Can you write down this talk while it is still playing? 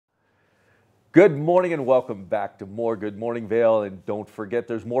Good morning and welcome back to more Good Morning Vail, and don't forget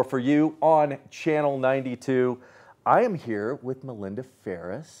there's more for you on Channel 92. I am here with Melinda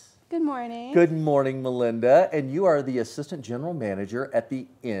Ferris. Good morning. Good morning, Melinda, and you are the Assistant General Manager at the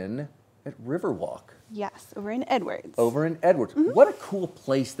Inn at Riverwalk. Yes, over in Edwards. Over in Edwards. What a cool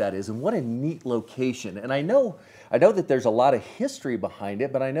place that is, and what a neat location. And I know that there's a lot of history behind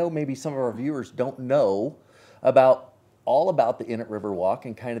it, but I know maybe some of our viewers don't know all about the Inn at Riverwalk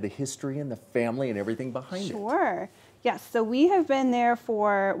and kind of the history and the family and everything behind it. Sure. Yes, so we have been there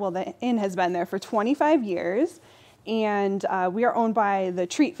the Inn has been there for 25 years, and we are owned by the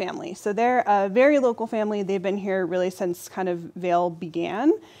Treat family. So they're a very local family. They've been here really since kind of Vail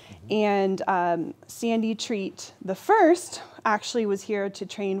began. And Sandy Treat the first actually was here to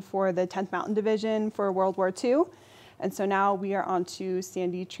train for the 10th Mountain Division for World War II. And so now we are on to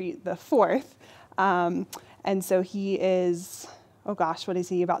Sandy Treat the fourth. And so he is, oh gosh, what is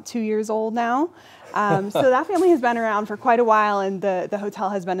he, about 2 years old now? So that family has been around for quite a while, and the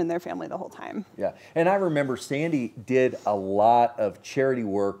hotel has been in their family the whole time. Yeah, and I remember Sandy did a lot of charity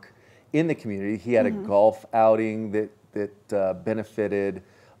work in the community. He had a golf outing that benefited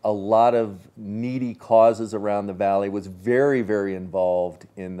a lot of needy causes around the valley, was very, very involved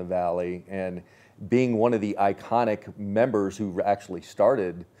in the valley, and being one of the iconic members who actually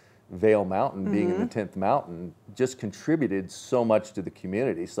started Vail Mountain, being in the 10th Mountain, just contributed so much to the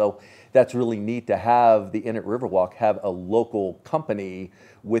community. So that's really neat to have the Inn at Riverwalk have a local company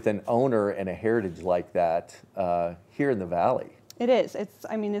with an owner and a heritage like that here in the valley. It is.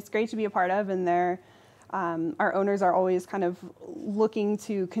 It's great to be a part of, and our owners are always kind of looking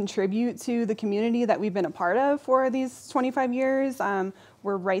to contribute to the community that we've been a part of for these 25 years.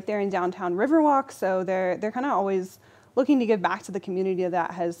 We're right there in downtown Riverwalk, so they're kind of always looking to give back to the community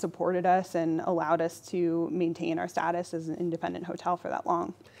that has supported us and allowed us to maintain our status as an independent hotel for that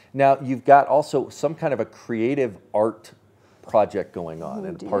long. Now, you've got also some kind of a creative art project going on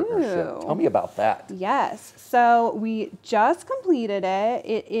in partnership. Tell me about that. Yes, so we just completed it.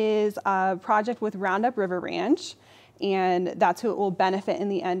 It is a project with Roundup River Ranch, and that's who it will benefit in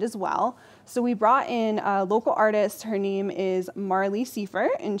the end as well. So we brought in a local artist. Her name is Marley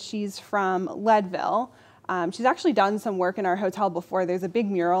Seifert, and she's from Leadville. She's actually done some work in our hotel before. There's a big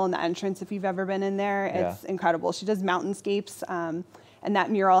mural in the entrance if you've ever been in there. It's incredible. She does mountainscapes, and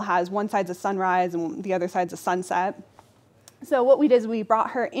that mural has one side's a sunrise and the other side's a sunset. So what we did is we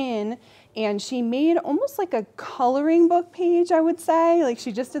brought her in, and she made almost like a coloring book page, I would say. Like,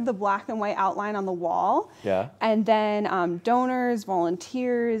 she just did the black and white outline on the wall. Yeah. And then donors,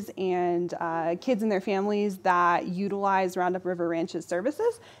 volunteers, and kids and their families that utilize Roundup River Ranch's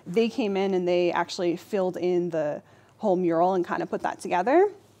services, they came in and they actually filled in the whole mural and kind of put that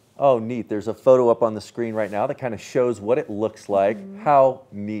together. Oh, neat. There's a photo up on the screen right now that kind of shows what it looks like. How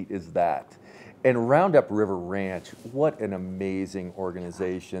neat is that? And Roundup River Ranch, what an amazing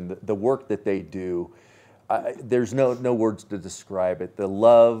organization. The work that they do, there's no words to describe it. The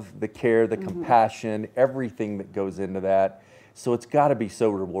love, the care, the compassion, everything that goes into that. So it's got to be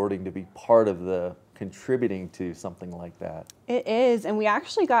so rewarding to be part of the contributing to something like that. It is, and we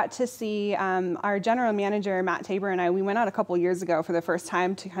actually got to see our general manager, Matt Tabor, and I, we went out a couple years ago for the first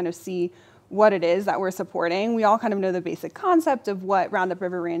time to kind of see what it is that we're supporting. We all kind of know the basic concept of what Roundup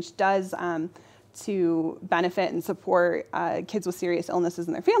River Ranch does to benefit and support kids with serious illnesses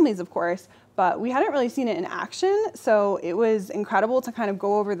and their families, of course, but we hadn't really seen it in action. So it was incredible to kind of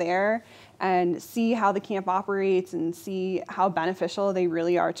go over there and see how the camp operates and see how beneficial they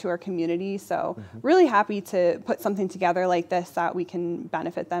really are to our community. So really happy to put something together like this that we can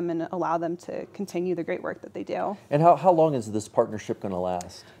benefit them and allow them to continue the great work that they do. And how long is this partnership going to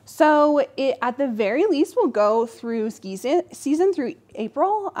last? So it, at the very least, will go through ski season through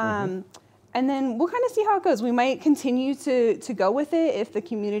April. And then we'll kind of see how it goes. We might continue to go with it if the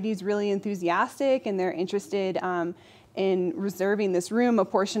community is really enthusiastic and they're interested in reserving this room, a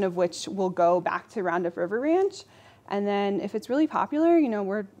portion of which will go back to Roundup River Ranch. And then if it's really popular, you know,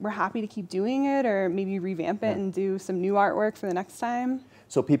 we're happy to keep doing it, or maybe revamp it and do some new artwork for the next time.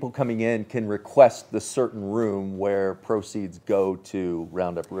 So people coming in can request the certain room where proceeds go to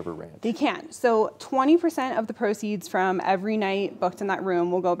Roundup River Ranch? They can. So 20% of the proceeds from every night booked in that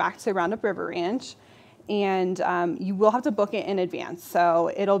room will go back to Roundup River Ranch. And you will have to book it in advance. So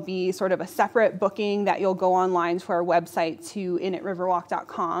it'll be sort of a separate booking that you'll go online to our website to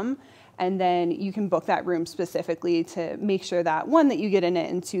inatriverwalk.com. And then you can book that room specifically to make sure that, one, that you get in it,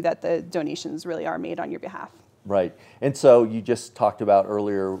 and two, that the donations really are made on your behalf. Right. And so you just talked about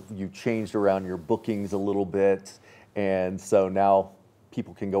earlier, you changed around your bookings a little bit. And so now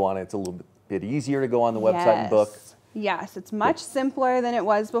people can go on it. It's a little bit easier to go on the website and book. Yes, it's much simpler than it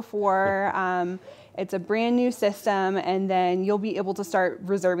was before. It's a brand new system, and then you'll be able to start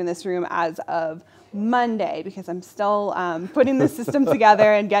reserving this room as of Monday, because I'm still putting the system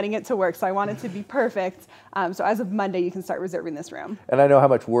together and getting it to work. So I want it to be perfect. So as of Monday, you can start reserving this room. And I know how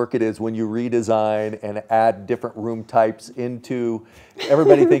much work it is when you redesign and add different room types into,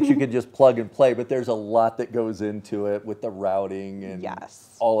 everybody thinks you can just plug and play, but there's a lot that goes into it with the routing and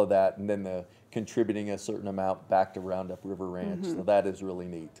all of that, and then the contributing a certain amount back to Roundup River Ranch. So that is really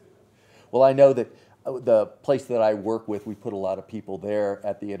neat. Well, I know that the place that I work with, we put a lot of people there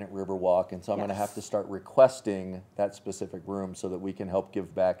at the Inn at Riverwalk, and so I'm going to have to start requesting that specific room so that we can help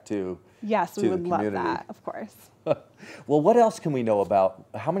give back to we would love that, of course. Well, what else can we know about,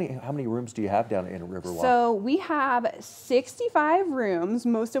 how many rooms do you have down at Inn at Riverwalk? So we have 65 rooms,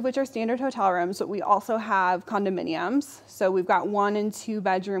 most of which are standard hotel rooms, but we also have condominiums. So we've got 1 and 2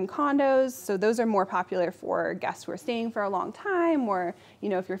 bedroom condos. So those are more popular for guests who are staying for a long time, or, you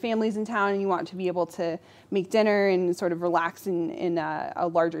know, if your family's in town and you want to be able to make dinner and sort of relax in a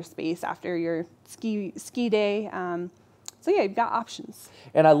larger space after your ski day. So yeah, you've got options.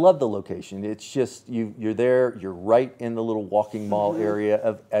 And I love the location. It's just, you're there, you're right in the little walking mall area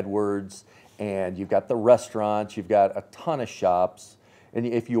of Edwards, and you've got the restaurants, you've got a ton of shops. And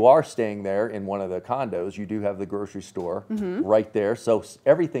if you are staying there in one of the condos, you do have the grocery store right there. So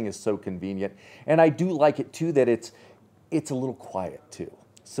everything is so convenient. And I do like it too that it's a little quiet too.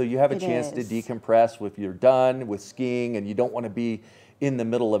 So you have a chance to decompress if you're done with skiing and you don't want to be in the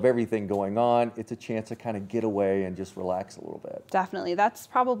middle of everything going on. It's a chance to kind of get away and just relax a little bit. Definitely. That's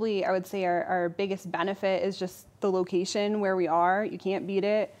probably, I would say, our biggest benefit is just the location where we are. You can't beat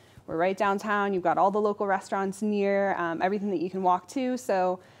it. We're right downtown. You've got all the local restaurants near, everything that you can walk to.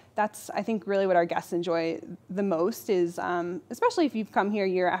 So that's, I think, really what our guests enjoy the most is, especially if you've come here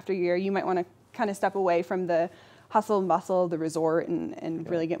year after year, you might want to kind of step away from the hustle and bustle of the resort and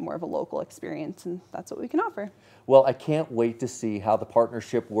really get more of a local experience, and that's what we can offer. Well, I can't wait to see how the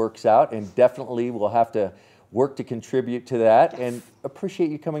partnership works out, and definitely we'll have to work to contribute to that. And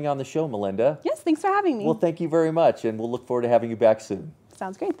appreciate you coming on the show, Melinda. Yes, thanks for having me. Well, thank you very much, and we'll look forward to having you back soon.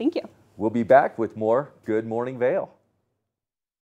 Sounds great. Thank you. We'll be back with more Good Morning Vail.